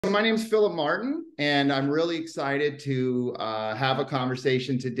my name's Philip Martin, and I'm really excited to have a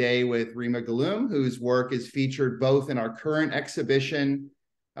conversation today with Rema Ghuloum, whose work is featured both in our current exhibition,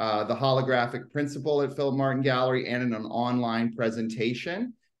 The Holographic Principle at Philip Martin Gallery, and in an online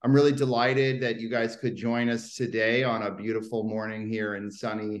presentation. I'm really delighted that you guys could join us today on a beautiful morning here in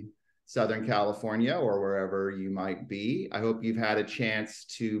sunny Southern California, or wherever you might be. I hope you've had a chance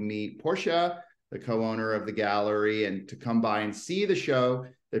to meet Portia, the co-owner of the gallery, and to come by and see the show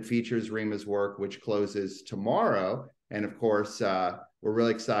that features Rema's work, which closes tomorrow. And of course, we're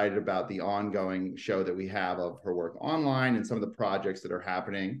really excited about the ongoing show that we have of her work online and some of the projects that are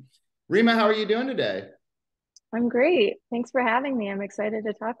happening. Rema, how are you doing today? I'm great. Thanks for having me. I'm excited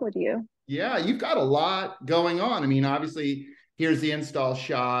to talk with you. Yeah, you've got a lot going on. I mean, obviously, here's the install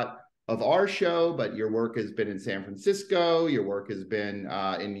shot of our show, but your work has been in San Francisco. Your work has been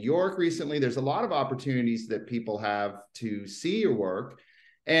in New York recently. There's a lot of opportunities that people have to see your work.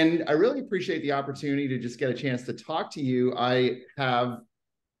 And I really appreciate the opportunity to just get a chance to talk to you. I have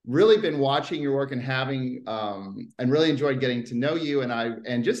really been watching your work and having and really enjoyed getting to know you,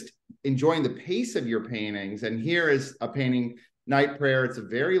 and just enjoying the pace of your paintings. And here is a painting, Night Prayer. It's a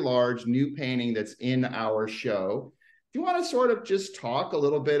very large new painting that's in our show. Do you want to sort of just talk a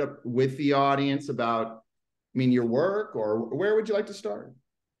little bit with the audience about, I mean, your work, or where would you like to start?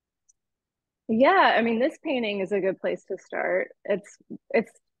 Yeah, I mean, this painting is a good place to start. It's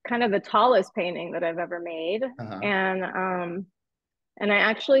kind of the tallest painting that I've ever made. Uh-huh. And I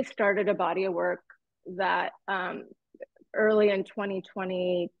actually started a body of work that early in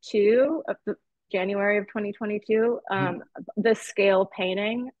 2022, January of 2022, the scale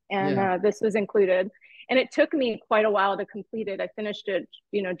painting, and Yeah. this was included. And it took me quite a while to complete it. I finished it,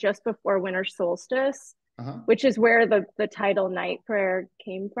 just before winter solstice, Uh-huh. which is where the title Night Prayer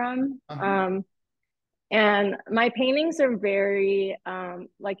came from. Uh-huh. And my paintings are very,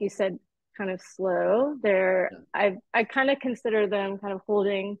 like you said, kind of slow. I kind of consider them kind of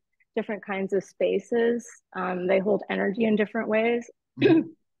holding different kinds of spaces. They hold energy in different ways.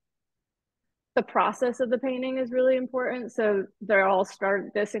 Mhm. The process of the painting is really important. So they're all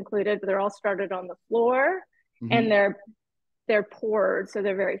started, this included, but they're all started on the floor, and Mhm. they're poured. So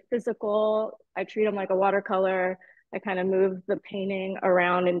they're very physical. I treat them like a watercolor. I kind of move the painting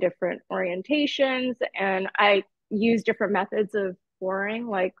around in different orientations, and I use different methods of pouring,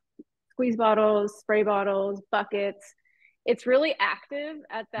 like squeeze bottles, spray bottles, buckets. It's really active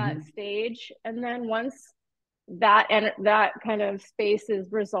at that Mhm. stage. And then once that kind of space is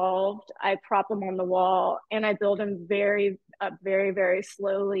resolved, I prop them on the wall, and I build them very, very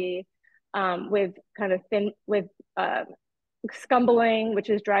slowly, with kind of thin, with scumbling,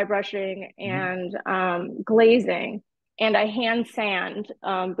 which is dry brushing, Mhm. and glazing. And I hand sand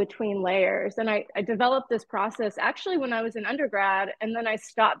between layers. And I developed this process actually when I was in undergrad, and then I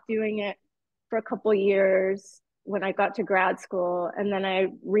stopped doing it for a couple years when I got to grad school, and then I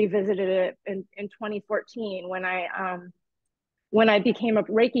revisited it in 2014 when I became a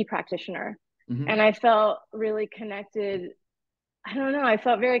Reiki practitioner, and Mhm. I felt really connected. I don't know. I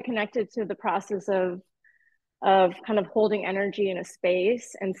felt very connected to the process of kind of holding energy in a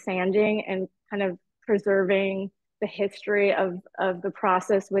space and sanding and kind of preserving the history of the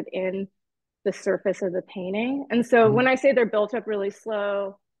process within the surface of the painting. And so when Mhm. I say they're built up really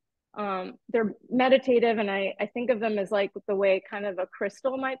slow, they're meditative, and I think of them as like the way kind of a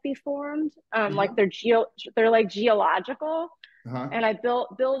crystal might be formed, like Uh-huh. they're like geological. Uh-huh. And I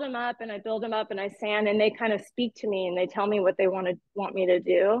build them up, and I build them up, and I sand, and they kind of speak to me, and they tell me what they want me to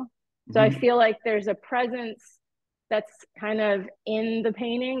do. So I Mhm. feel like there's a presence that's kind of in the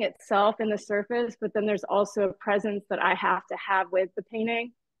painting itself, in the surface, but then there's also a presence that I have to have with the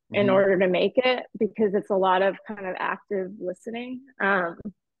painting in Mhm. order to make it, because it's a lot of kind of active listening.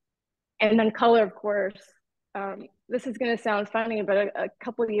 And then color, of course. This is going to sound funny, but a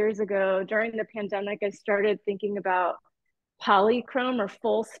couple of years ago during the pandemic, I started thinking about polychrome or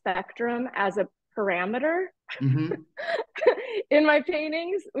full spectrum as a parameter Mhm. in my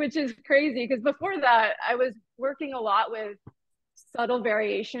paintings, which is crazy because before that I was working a lot with subtle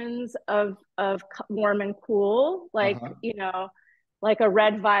variations of warm and cool, like, Uh-huh. like a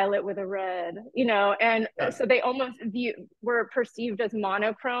red violet with a red, and Yeah. so they almost were perceived as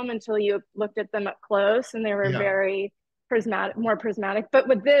monochrome until you looked at them up close, and they were Yeah. very prismatic, more prismatic. But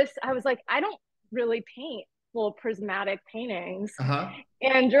with this, I was like, I don't really paint full prismatic paintings. Uh-huh.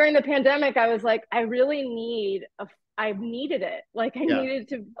 And during the pandemic, I was like, I needed it. Like I Yeah. needed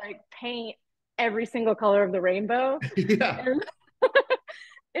to like paint every single color of the rainbow. Yeah. And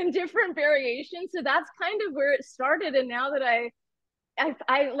in different variations. So that's kind of where it started. And now that I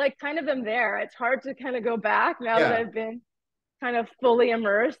like kind of am there, it's hard to kind of go back now that Yeah. I've been kind of fully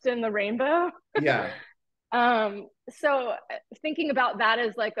immersed in the rainbow. Yeah. So thinking about that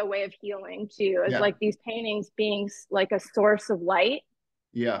as like a way of healing too, as Yeah. like these paintings being like a source of light,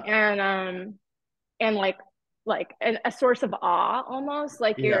 Yeah. and a source of awe, almost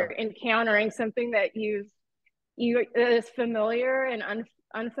like you're Yeah. encountering something that you that is familiar and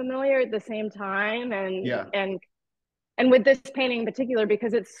unfamiliar at the same time. Yeah. And with this painting in particular,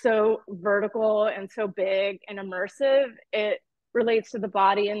 because it's so vertical and so big and immersive, it relates to the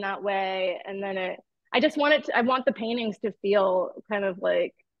body in that way. And then I want the paintings to feel kind of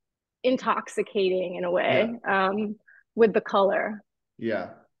like intoxicating in a way, Yeah. with the color.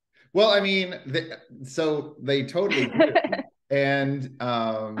 Yeah. Well, I mean, so they totally do. And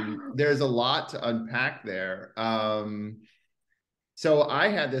there's a lot to unpack there. So I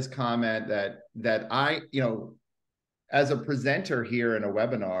had this comment that I, as a presenter here in a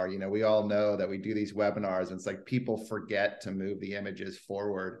webinar, we all know that we do these webinars and it's like people forget to move the images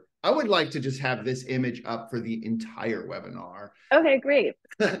forward. I would like to just have this image up for the entire webinar. Okay, great.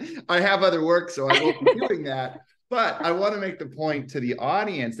 I have other work, so I won't be doing that. But I want to make the point to the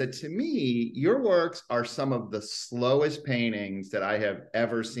audience that to me, your works are some of the slowest paintings that I have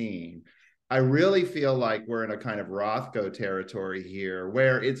ever seen. I really feel like we're in a kind of Rothko territory here,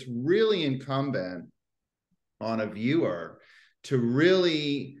 where it's really incumbent on a viewer to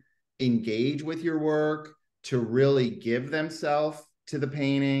really engage with your work, to really give themselves to the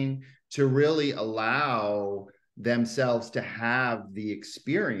painting, to really allow themselves to have the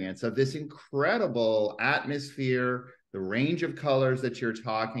experience of this incredible atmosphere, the range of colors that you're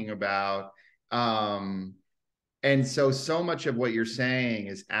talking about. And so much of what you're saying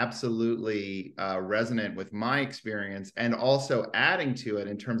is absolutely resonant with my experience, and also adding to it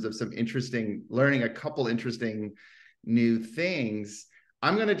in terms of learning a couple interesting new things.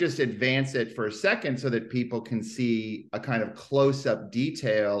 I'm going to just advance it for a second so that people can see a kind of close-up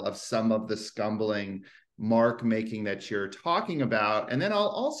detail of some of the scumbling mark making that you're talking about. And then I'll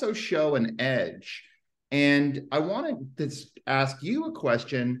also show an edge. And I wanted to ask you a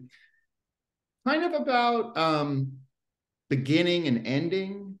question kind of about beginning and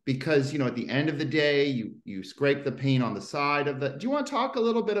ending, because at the end of the day you scrape the paint on the side of the. Do you want to talk a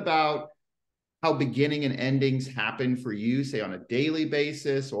little bit about how beginning and endings happen for you, say on a daily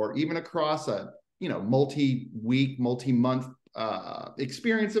basis or even across a multi-week, multi-month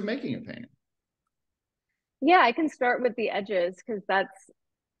experience of making a painting? Yeah, I can start with the edges because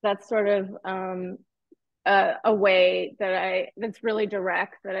that's sort of a way that's really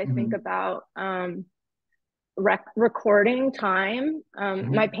direct that I think Mm-hmm. about recording time. My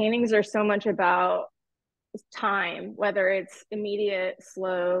Mm-hmm. paintings are so much about time, whether it's immediate,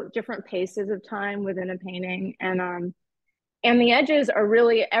 slow, different paces of time within a painting, and the edges are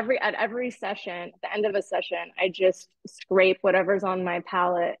really at every session. At the end of a session, I just scrape whatever's on my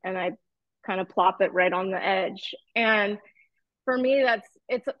palette and I kind of plop it right on the edge. And for me,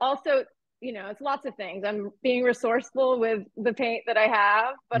 it's also, it's lots of things. I'm being resourceful with the paint that I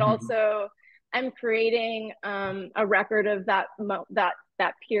have, but Mm-hmm. also I'm creating a record of that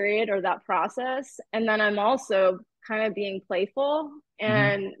period or that process. And then I'm also kind of being playful Mm-hmm.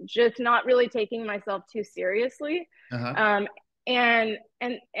 and just not really taking myself too seriously. Uh-huh. Um, and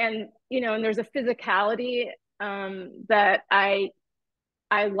there's a physicality that I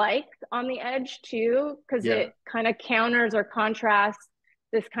like on the edge too, because Yeah. it kind of counters or contrasts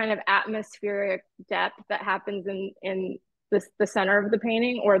this kind of atmospheric depth that happens in the center of the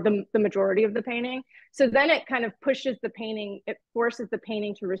painting, or the majority of the painting. So then it kind of it forces the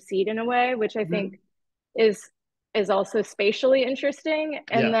painting to recede in a way, which I think Mm-hmm. is also spatially interesting.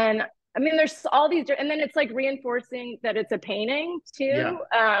 And Yeah. then I mean, there's all these, and then it's like reinforcing that it's a painting Yeah.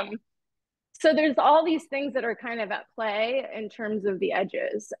 too. So there's all these things that are kind of at play in terms of the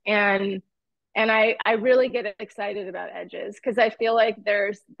edges, and I really get excited about edges because I feel like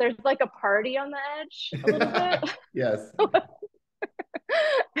there's like a party on the edge a little bit. Yes.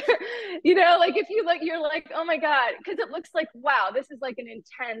 Like if you look, you're like, oh my god, because it looks like, wow, this is like an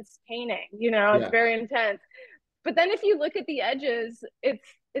intense painting. It's Yeah. very intense. But then if you look at the edges,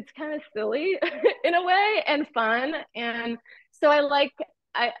 it's kind of silly in a way and fun, and so I like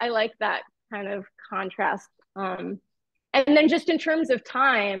that kind of contrast. And then just in terms of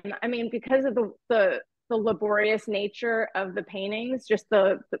time, I mean, because of the laborious nature of the paintings, just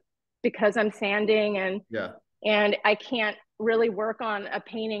because I'm sanding, Yeah. and I can't really work on a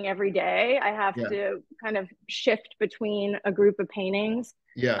painting every day. I have Yeah. to kind of shift between a group of paintings.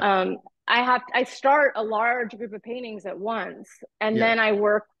 Yeah. Um, I start a large group of paintings at once, and Yeah. then I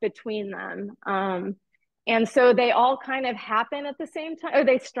work between them. And so they all kind of happen at the same time, or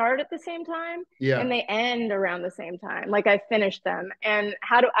they start at the same time and Yeah. they end around the same time. Like I finish them. And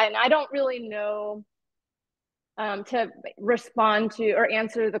and I don't really know to respond to or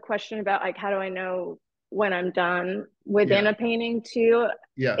answer the question about like, how do I know when I'm done within Yeah. a painting too?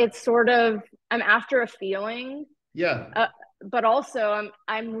 Yeah. It's sort of, I'm after a feeling, Yeah. uh, but also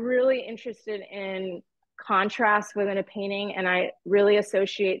I'm really interested in contrast within a painting, and I really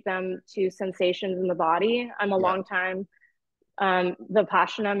associate them to sensations in the body. I'm a Yeah. long time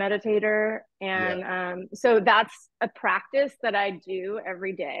Vipassana meditator, Yeah. and so that's a practice that I do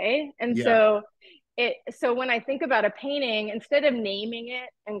every day. And Yeah. so when I think about a painting, instead of naming it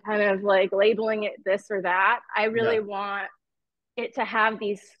and kind of like labeling it this or that, I really Yeah. want it to have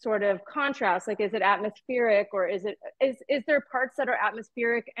these sort of contrasts. Like, is it atmospheric, or is there parts that are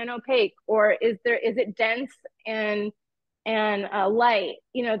atmospheric and opaque, or is it dense and light?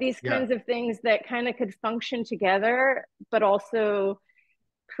 You know, these Yeah. kinds of things that kind of could function together, but also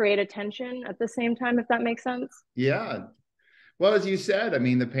create a tension at the same time, if that makes sense. Yeah. Well, as you said, I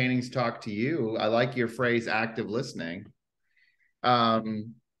mean, the paintings talk to you. I like your phrase active listening.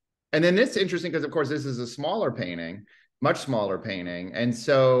 Um, and then it's interesting because, of course, this is a smaller painting, much smaller painting. And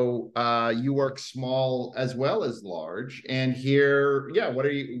so you work small as well as large. And here, yeah,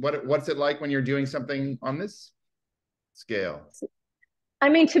 what's it like when you're doing something on this scale? I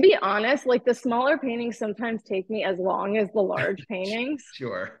mean, to be honest, like the smaller paintings sometimes take me as long as the large paintings.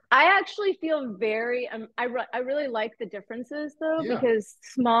 Sure. I actually feel very, I really like the differences though, Yeah. because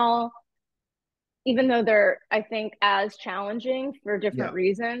small, even though they're, I think, as challenging for different Yeah.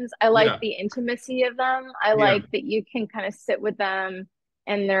 reasons, I like Yeah. the intimacy of them. I Yeah. like that you can kind of sit with them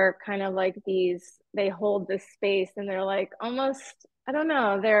and they're kind of like these, they hold this space and they're like almost, I don't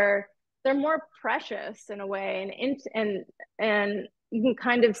know, they're more precious in a way, and you can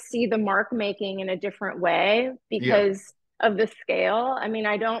kind of see the mark making in a different way Yeah. because of the scale. I mean,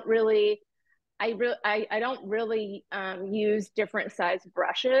 I don't really use different size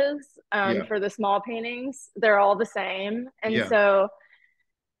brushes Yeah. for the small paintings. They're all the same, and Yeah. so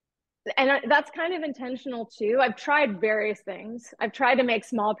that's kind of intentional too. I've tried various things. I've tried to make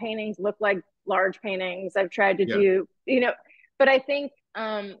small paintings look like large paintings. I've tried to Yeah. do, but I think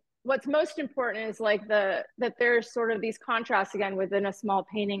what's most important is like that there's sort of these contrasts again within a small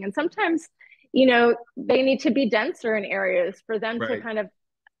painting, and sometimes they need to be denser in areas for them to Right. kind of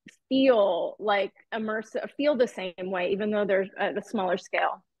feel like immersive, feel the same way, even though they're at a smaller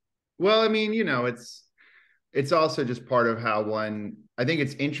scale. Well, I mean, it's also just part of how I think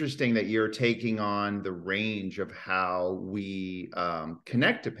it's interesting that you're taking on the range of how we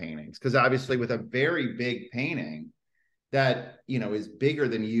connect to paintings, because obviously with a very big painting that is bigger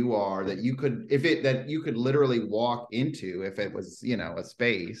than you are, that you could literally walk into if it was a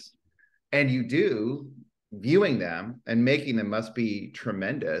space, and you do, viewing them and making them must be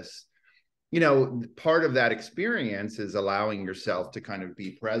tremendous. Part of that experience is allowing yourself to kind of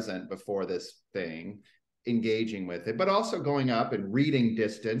be present before this thing, engaging with it, but also going up and reading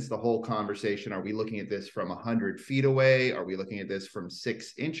distance, the whole conversation. Are we looking at this from 100 feet away? Are we looking at this from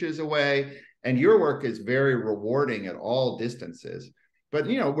 6 inches away? And your work is very rewarding at all distances. But,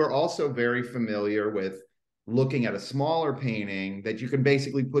 we're also very familiar with looking at a smaller painting that you can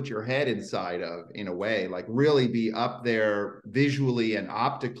basically put your head inside of, in a way, like really be up there visually and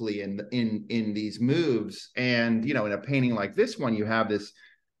optically in these moves. And in a painting like this one, you have this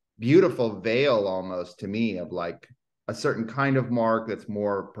beautiful veil, almost to me, of like a certain kind of mark that's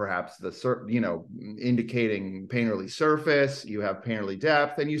more perhaps indicating painterly surface. You have painterly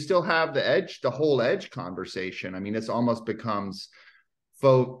depth, and you still have the whole edge conversation. I mean, it's almost becomes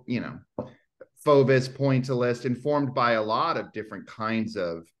faux, Fauves, pointillist, informed by a lot of different kinds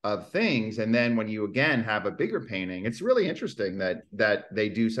of things. And then when you again have a bigger painting, it's really interesting that they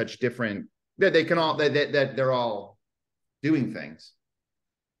do such different, that they can all that they're all doing things.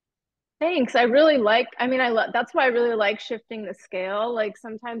 Thanks. I mean, that's why I really like shifting the scale. Like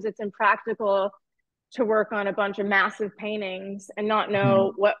sometimes it's impractical to work on a bunch of massive paintings and not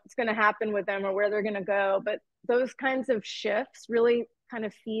know Mm-hmm. what's going to happen with them or where they're going to go. But those kinds of shifts really kind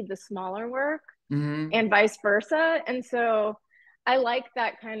of feed the smaller work Mm-hmm. and vice versa. And so I like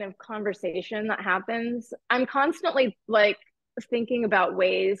that kind of conversation that happens. I'm constantly like thinking about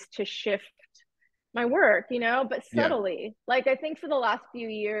ways to shift my work, but Yeah. subtly. Like I think for the last few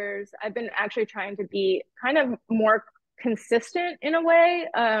years, I've been actually trying to be kind of more consistent in a way,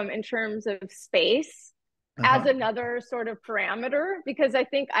 in terms of space as Uh-huh. another sort of parameter, because I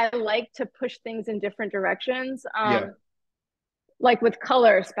think I like to push things in different directions. Yeah. Like with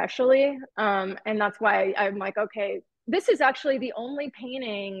color especially, and that's why I'm like, okay, this is actually the only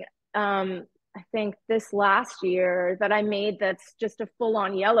painting I think this last year that I made that's just a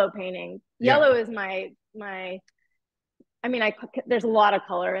full-on yellow painting. Yeah. Yellow is my I mean, there's a lot of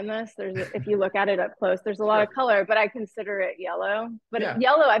color in this. If you look at it up close, there's a lot of Sure. color, but I consider it yellow. But Yeah.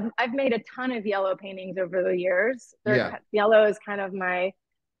 yellow, I've made a ton of yellow paintings over the years. Yeah. Yellow is kind of my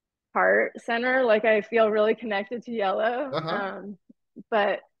heart center. Like I feel really connected to yellow. Uh-huh.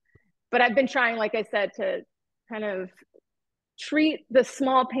 But I've been trying, like I said, to kind of treat the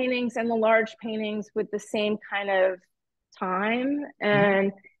small paintings and the large paintings with the same kind of time, Mhm.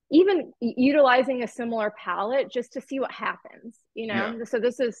 and even utilizing a similar palette just to see what happens, Yeah. so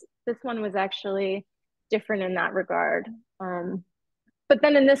this one was actually different in that regard. But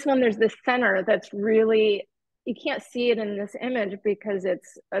then in this one there's this center that's really, you can't see it in this image because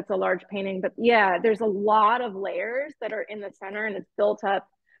it's a large painting, but yeah, there's a lot of layers that are in the center and it's built up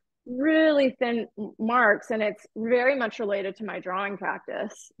really thin marks, and it's very much related to my drawing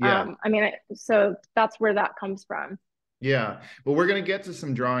practice. Yeah. I mean, so that's where that comes from. Yeah. Well, we're going to get to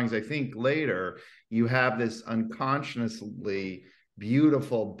some drawings, I think, later. You have this unconsciously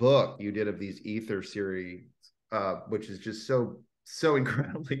beautiful book you did of these ether series, which is just so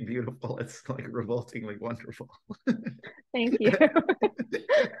incredibly beautiful. It's like revoltingly wonderful. Thank you.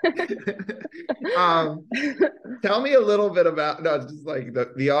 um, Tell me a little bit about, no, it's just like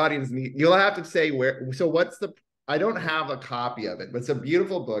the audience need, you'll have to say where, so what's the, I don't have a copy of it, but it's a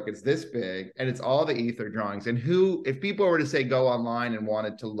beautiful book. It's this big and it's all the ether drawings. And who, if people were to say go online and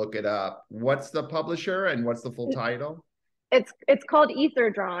wanted to look it up, what's the publisher and what's the full title? It's called Ether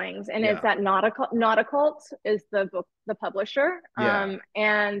Drawings, and it's Yeah. at Nauticult is the book, the publisher. Yeah.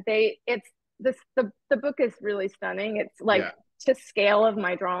 And it's this the book is really stunning. It's like Yeah. to scale of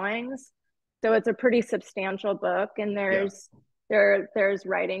my drawings, so it's a pretty substantial book. And Yeah. there's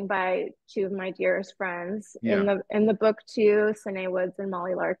writing by two of my dearest friends Yeah. in the book too, Sine Woods and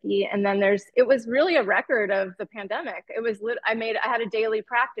Molly Larkey. And then it was really a record of the pandemic. I had a daily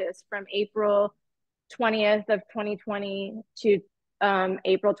practice from April 20th of 2020 to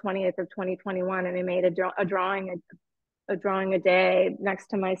April 20th of 2021, and I made a drawing a day next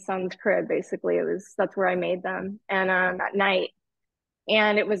to my son's crib. Basically, that's where I made them, and at night,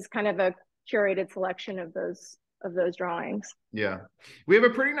 and it was kind of a curated selection of those drawings. Yeah. We have a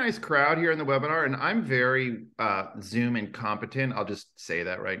pretty nice crowd here in the webinar, and I'm very Zoom incompetent. I'll just say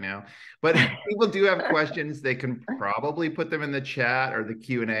that right now. But if people do have questions, they can probably put them in the chat or the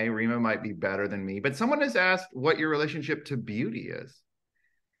Q&A. Rema might be better than me. But someone has asked what your relationship to beauty is.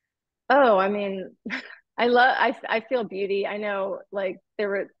 Oh, I mean, I feel beauty. I know, like,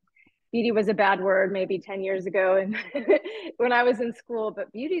 beauty was a bad word maybe 10 years ago and when I was in school,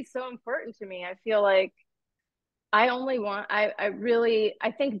 but beauty is so important to me. I feel like I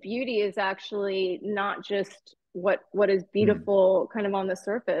think beauty is actually not just what is beautiful kind of on the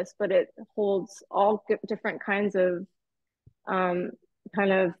surface, but it holds all different kinds of um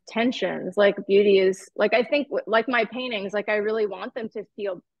kind of tensions. Like beauty is, like, I think like my paintings, like I really want them to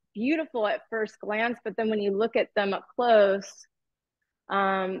feel beautiful at first glance, but then when you look at them up close,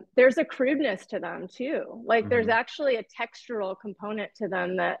 there's a crudeness to them too. Like there's actually a textural component to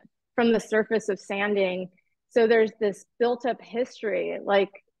them that from the surface of sanding. So there's this built up history, like,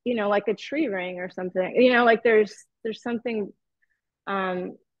 like a tree ring or something, like there's something,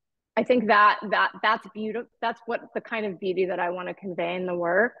 I think that's beautiful. That's what the kind of beauty that I want to convey in the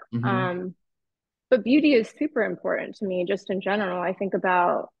work. But beauty is super important to me just in general. I think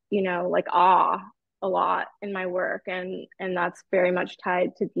about, like awe a lot in my work, and that's very much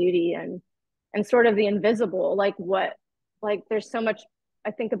tied to beauty and sort of the invisible, like there's so much. I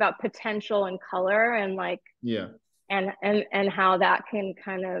think about potential and color and like Yeah. and how that can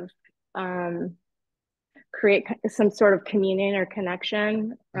kind of create some sort of communion or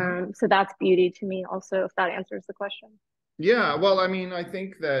connection. So that's beauty to me also, if that answers the question. Yeah. Well, I mean, I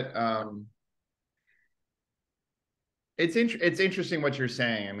think that it's interesting what you're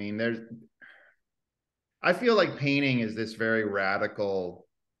saying. I mean, I feel like painting is this very radical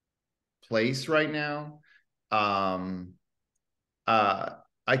place right now.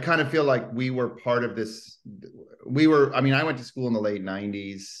 I kind of feel like we were part of this. I mean, I went to school in the late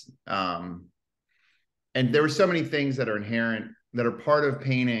 90s. And there were so many things that are inherent, that are part of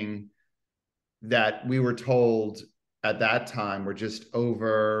painting, that we were told at that time were just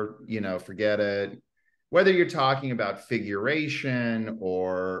over, forget it. Whether you're talking about figuration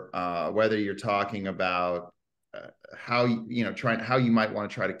or whether you're talking about how you might want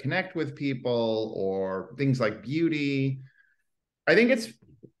to try to connect with people, or things like beauty. I think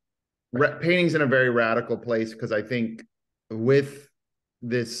painting's in a very radical place, because I think with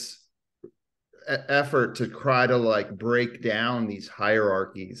this effort to try to like break down these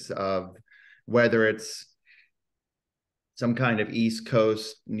hierarchies of whether it's some kind of East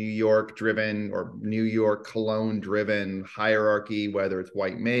Coast, New York driven or New York Cologne driven hierarchy, whether it's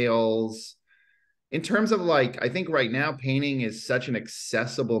white males. In terms of like, I think right now painting is such an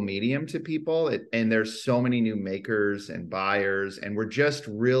accessible medium to people, and there's so many new makers and buyers, and we're just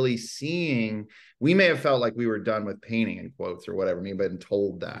really seeing, we may have felt like we were done with painting in quotes or whatever, we've been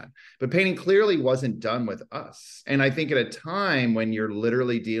told that, but painting clearly wasn't done with us. And I think at a time when you're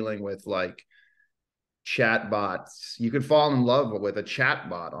literally dealing with like chat bots, you could fall in love with a chat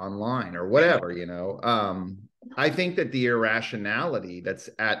bot online or whatever, you know. I think that the irrationality that's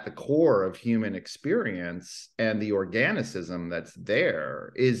at the core of human experience and the organicism that's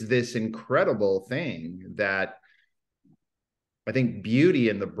there is this incredible thing that I think beauty,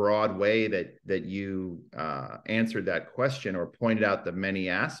 in the broad way that you answered that question or pointed out the many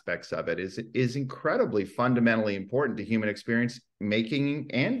aspects of it, is incredibly fundamentally important to human experience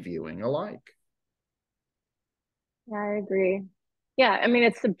making and viewing alike. Yeah, I agree. Yeah, I mean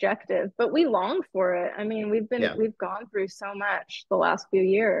it's subjective, but we long for it. I mean, Yeah, we've gone through so much the last few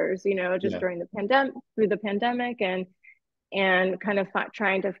years, you know, just yeah, during the pandemic, through the pandemic, and kind of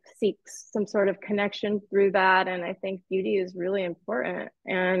trying to seek some sort of connection through that. And I think beauty is really important.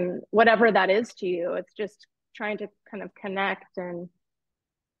 And whatever that is to you, it's just trying to kind of connect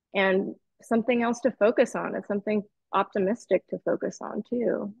and something else to focus on. It's something optimistic to focus on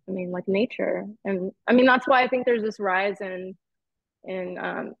too. I mean, like nature. And I mean, that's why I think there's this rise in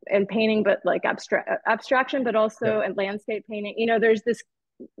painting, but like abstraction, but yeah, also in landscape painting. You know, there's this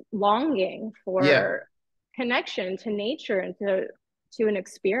longing yeah, for connection to nature and to an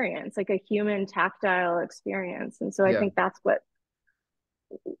experience, like a human tactile experience. And so I yeah. think that's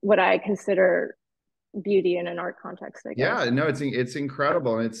what I consider beauty in an art context, I guess. Yeah, no, it's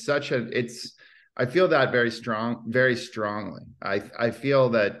incredible, and it's such a it's. I feel that very strongly. I feel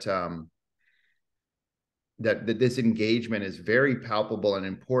that that this engagement is very palpable and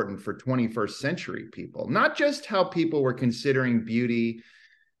important for 21st century people, not just how people were considering beauty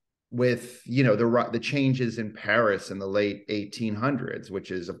with, you know, the changes in Paris in the late 1800s,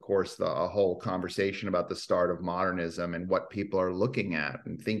 which is of course a whole conversation about the start of modernism and what people are looking at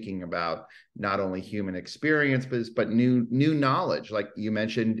and thinking about, not only human experience but new knowledge. Like you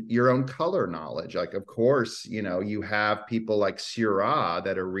mentioned, your own color knowledge. Like of course, you know, you have people like Seurat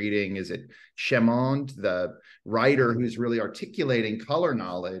that are reading, is it Chemond, the writer who's really articulating color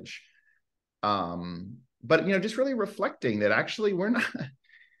knowledge, but you know, just really reflecting that actually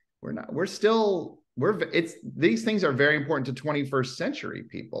we're still it's these things are very important to 21st century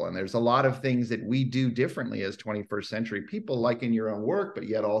people, and there's a lot of things that we do differently as 21st century people, like in your own work, but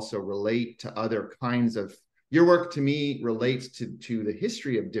yet also relate to other kinds of, your work to me relates to the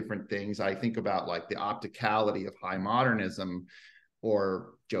history of different things. I think about like the opticality of high modernism,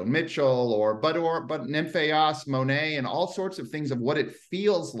 or Joan Mitchell, but Nymphéas, Monet, and all sorts of things of what it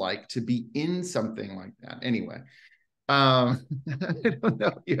feels like to be in something like that. Anyway, I don't know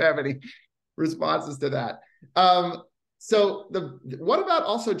if you have any responses to that. So what about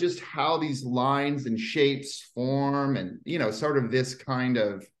also just how these lines and shapes form, and you know, sort of this kind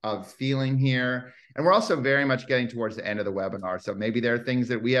of feeling here. And we're also very much getting towards the end of the webinar, so maybe there are things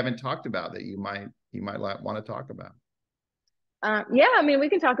that we haven't talked about that you might want to talk about. Yeah, I mean, we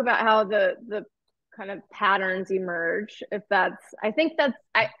can talk about how the kind of patterns emerge. If that's, I think that's,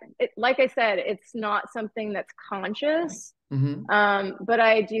 like I said, it's not something that's conscious. Mm-hmm. But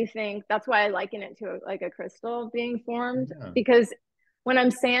I do think that's why I liken it to like a crystal being formed, Yeah. because when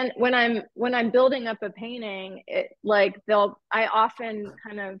I'm building up a painting, I often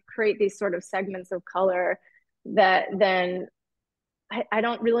kind of create these sort of segments of color that then I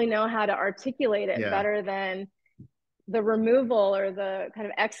don't really know how to articulate it Yeah. better than the removal or the kind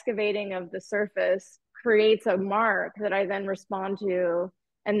of excavating of the surface creates a mark that I then respond to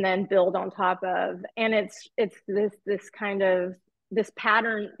and then build on top of. And it's this kind of this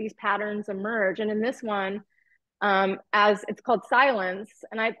pattern, these patterns emerge. And in this one, as it's called Silence,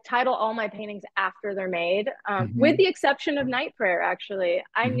 and I title all my paintings after they're made, with Mm-hmm. the exception of Night Prayer. Actually,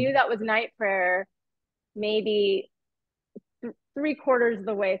 I knew Mm-hmm. that was Night Prayer maybe three-quarters of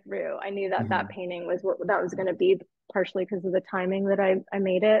the way through. I knew that that Mm-hmm. painting was what that was going to be, partially because of the timing that I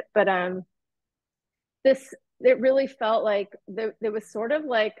made it. But this, it really felt like it was sort of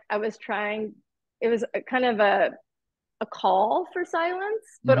like I was trying, it was a kind of a call for silence,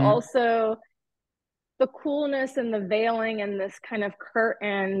 but Mm-hmm. also the coolness and the veiling and this kind of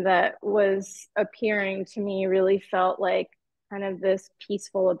curtain that was appearing to me really felt like kind of this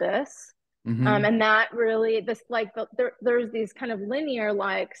peaceful abyss. Mm-hmm. And that really, this like there's these kind of linear,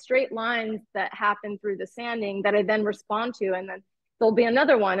 like straight lines that happen through the sanding that I then respond to, and then there'll be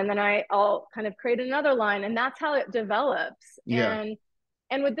another one, and then I'll kind of create another line, and that's how it develops. Yeah.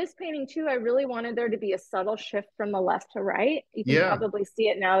 And with this painting too, I really wanted there to be a subtle shift from the left to right. You can Yeah. probably see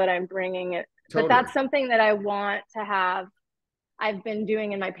it now that I'm bringing it, but Totally. that's something that I want to have. I've been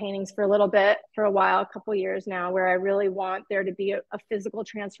doing in my paintings for a little bit, for a while, a couple years now, where I really want there to be a physical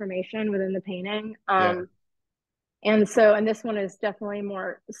transformation within the painting. Yeah. And this one is definitely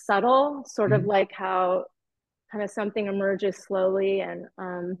more subtle, sort of Mhm. like how kind of something emerges slowly, and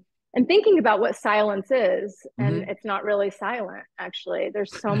thinking about what silence is, and Mhm. it's not really silent, actually.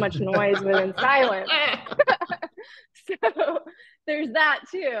 There's so much noise within silence. So there's that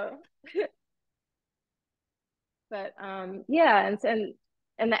too. But yeah,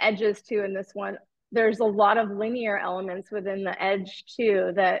 and the edges too in this one. There's a lot of linear elements within the edge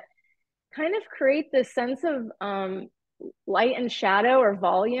too that kind of create this sense of light and shadow or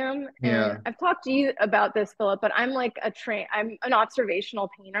volume. And Yeah. I've talked to you about this, Philip, but I'm an observational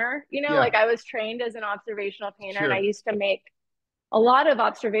painter. Like Yeah. I was trained as an observational painter, and I Sure. used to make a lot of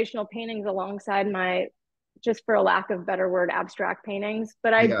observational paintings alongside my, just for a lack of better word, abstract paintings.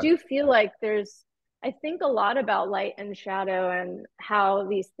 But I Yeah. do feel like I think a lot about light and shadow and how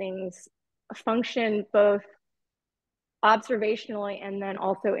these things function both observationally and then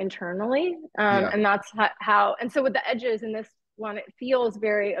also internally. Yeah. And that's and so with the edges in this one, it feels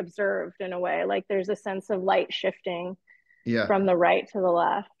very observed in a way, like there's a sense of light shifting Yeah. from the right to the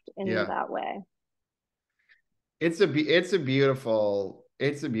left in Yeah. that way. It's a beautiful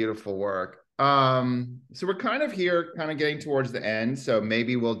work. So we're kind of here, kind of getting towards the end. So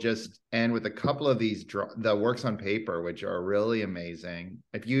maybe we'll just end with a couple of the works on paper, which are really amazing.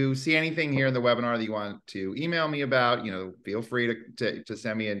 If you see anything here in the webinar that you want to email me about, feel free to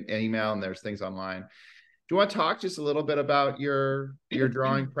send me an email, and there's things online. Do you want to talk just a little bit about your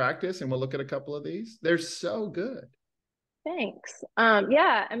drawing practice, and we'll look at a couple of these? They're so good. Thanks.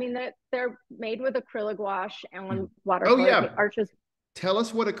 Yeah, I mean they're made with acrylic gouache and Oh watercolor yeah. paint arches. Tell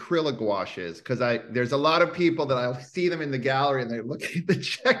us what acrylic gouache is, because there's a lot of people that I see them in the gallery and they're looking at the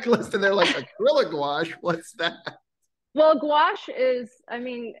checklist and they're like, acrylic gouache, what's that? Well, gouache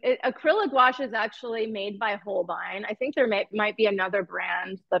acrylic gouache is actually made by Holbein. I think there might be another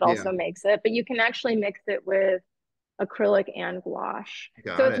brand that Yeah, also makes it, but you can actually mix it with acrylic and gouache.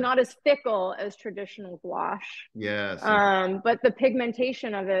 So got it's it. not as fickle as traditional gouache. Yes. But the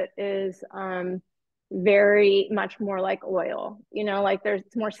pigmentation of it is very much more like oil, like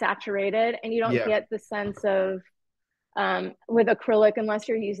it's more saturated, and you don't Yeah, get the sense of with acrylic, unless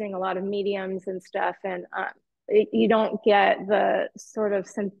you're using a lot of mediums and stuff, and you don't get the sort of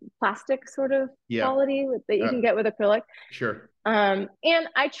plastic sort of yeah. quality that you Uh, can get with acrylic. sure. And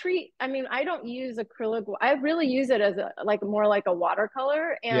I don't use acrylic. I really use it as more like a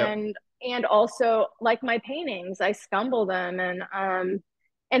watercolor, Yep. and also like my paintings, I scumble them,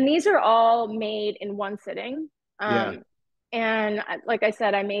 and these are all made in one sitting. Yeah. And like I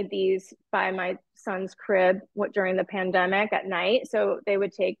said, I made these by my son's crib during the pandemic at night. So they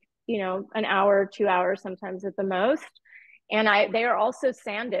would take, an hour, 2 hours, sometimes at the most. And they are also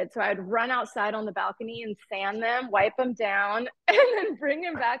sanded. So I'd run outside on the balcony and sand them, wipe them down, and then bring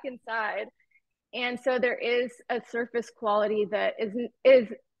them back inside. And so there is a surface quality that is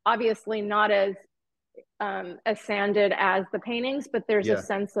obviously not as sanded as the paintings, but there's a Yeah.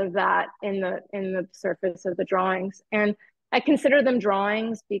 sense of that in the surface of the drawings. And I consider them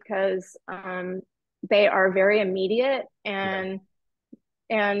drawings because they are very immediate, Yeah.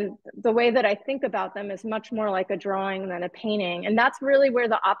 and the way that I think about them is much more like a drawing than a painting. And that's really where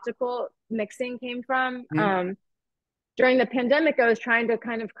the optical mixing came from. Hmm. During the pandemic, I was trying to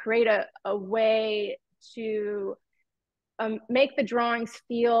kind of create a way to make the drawings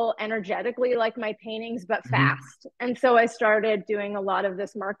feel energetically like my paintings, but Hmm. fast. And so I started doing a lot of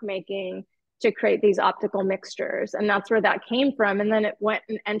this mark making to create these optical mixtures. And that's where that came from. And then it went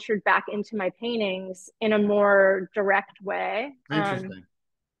and entered back into my paintings in a more direct way. Interesting.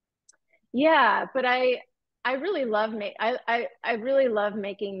 Yeah, but I really love I really love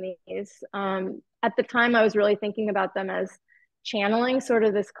making these. At the time, I was really thinking about them as channeling sort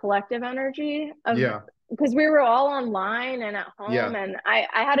of this collective energy of, Yeah. because we were all online and at home, Yeah. and I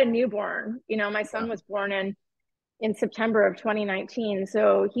had a newborn. My Yeah. son was born in September of 2019,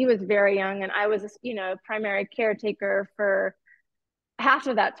 so he was very young, and I was primary caretaker for half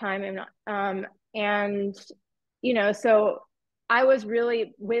of that time, and so I was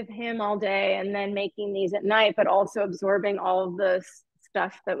really with him all day and then making these at night, but also absorbing all of the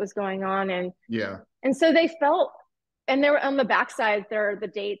stuff that was going on. Yeah. And so they felt, and they were on the backside, there are the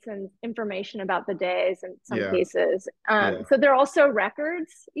dates and information about the days in some Yeah. cases. Yeah. So they're also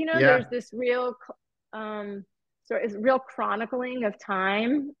records, Yeah. there's this real um, sort of real chronicling of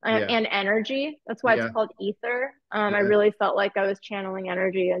time Yeah. and energy. That's why it's Yeah. called ether. I Yeah. really felt like I was channeling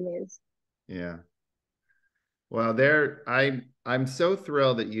energy in these. Yeah. Well, I'm so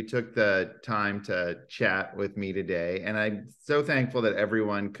thrilled that you took the time to chat with me today. And I'm so thankful that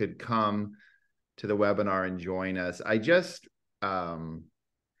everyone could come to the webinar and join us. Um,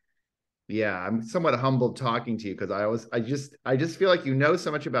 yeah, I'm somewhat humbled talking to you because I just feel like you know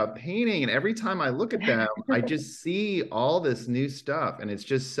so much about painting, and every time I look at them, I just see all this new stuff, and it's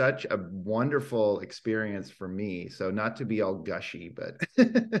just such a wonderful experience for me. So not to be all gushy, but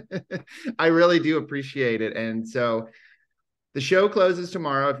I really do appreciate it. And so the show closes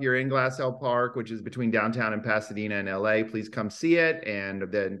tomorrow. If you're in Glassell Park, which is between downtown and Pasadena and LA, please come see it.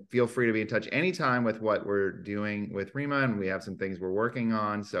 And then feel free to be in touch anytime with what we're doing with Rema. And we have some things we're working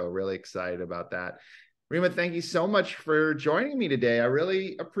on. So really excited about that. Rema, thank you so much for joining me today. I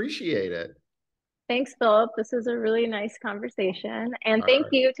really appreciate it. Thanks, Philip. This was a really nice conversation. And All thank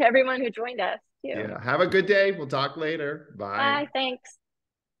right. you to everyone who joined us, too. Yeah. Have a good day. We'll talk later. Bye. Bye. Thanks.